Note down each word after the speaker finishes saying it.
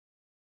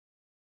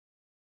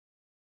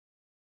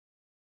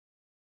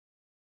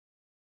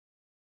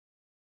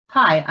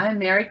Hi, I'm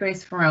Mary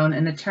Grace Ferone,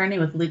 an attorney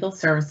with Legal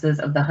Services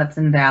of the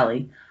Hudson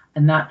Valley, a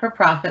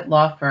not-for-profit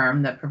law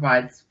firm that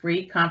provides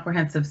free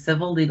comprehensive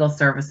civil legal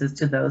services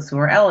to those who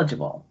are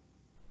eligible.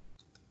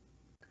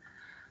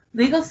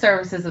 Legal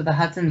Services of the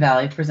Hudson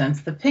Valley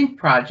presents the PINK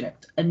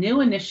Project, a new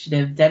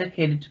initiative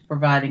dedicated to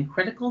providing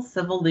critical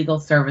civil legal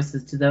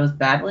services to those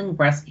battling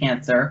breast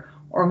cancer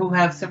or who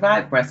have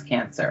survived breast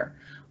cancer.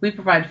 We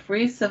provide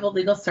free civil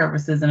legal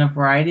services in a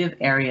variety of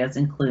areas,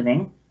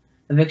 including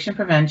eviction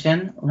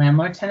prevention,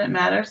 landlord-tenant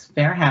matters,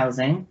 fair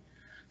housing,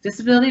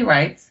 disability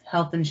rights,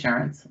 health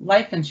insurance,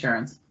 life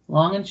insurance,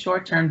 long and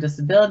short-term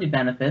disability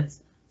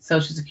benefits,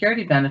 Social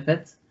Security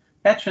benefits,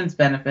 veterans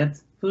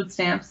benefits, food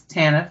stamps,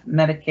 TANF,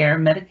 Medicare,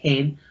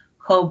 Medicaid,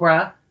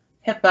 COBRA,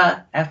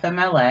 HIPAA,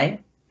 FMLA,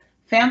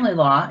 family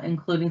law,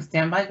 including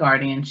standby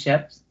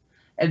guardianships,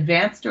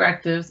 advanced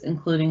directives,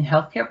 including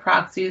healthcare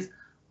proxies,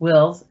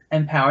 wills,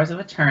 and powers of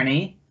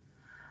attorney,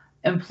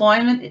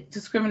 employment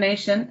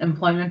discrimination,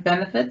 employment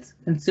benefits,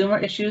 consumer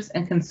issues,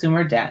 and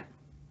consumer debt.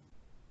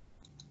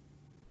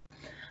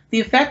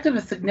 The effect of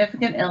a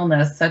significant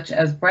illness, such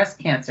as breast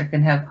cancer,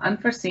 can have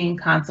unforeseen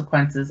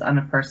consequences on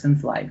a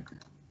person's life.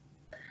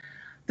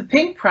 The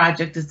PINK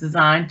Project is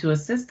designed to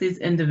assist these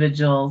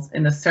individuals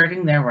in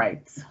asserting their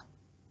rights.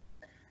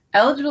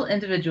 Eligible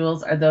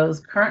individuals are those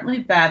currently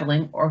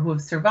battling or who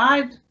have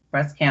survived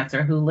breast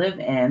cancer who live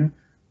in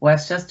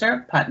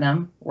Westchester,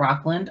 Putnam,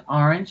 Rockland,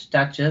 Orange,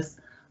 Dutchess,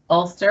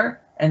 Ulster,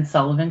 and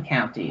Sullivan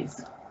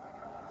counties.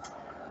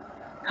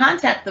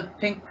 Contact the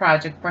PINK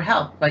Project for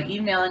help by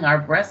emailing our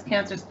breast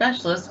cancer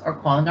specialist or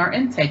calling our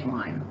intake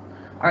line.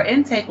 Our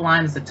intake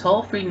line is a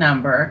toll-free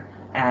number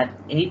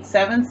at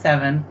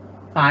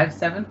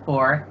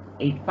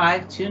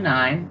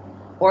 877-574-8529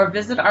 or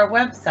visit our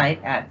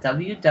website at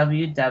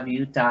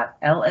www.lshv.org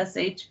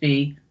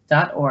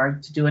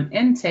to do an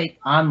intake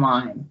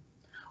online,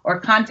 or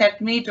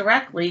contact me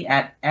directly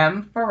at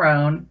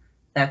mferone,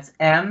 that's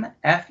M-F-E-R-O-N-E,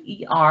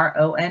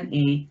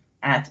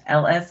 at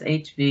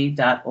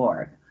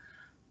lshv.org.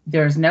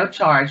 There is no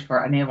charge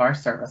for any of our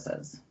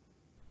services.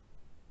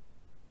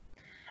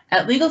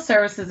 At Legal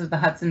Services of the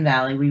Hudson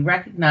Valley, we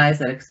recognize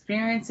that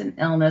experience in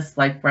illness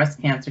like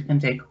breast cancer can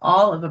take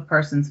all of a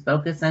person's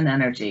focus and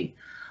energy.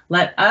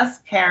 Let us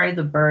carry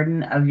the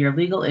burden of your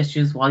legal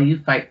issues while you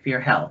fight for your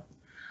health.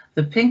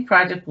 The PINK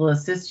Project will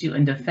assist you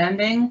in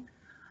defending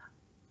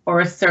or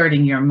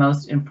asserting your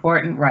most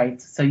important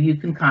rights so you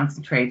can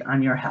concentrate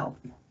on your health.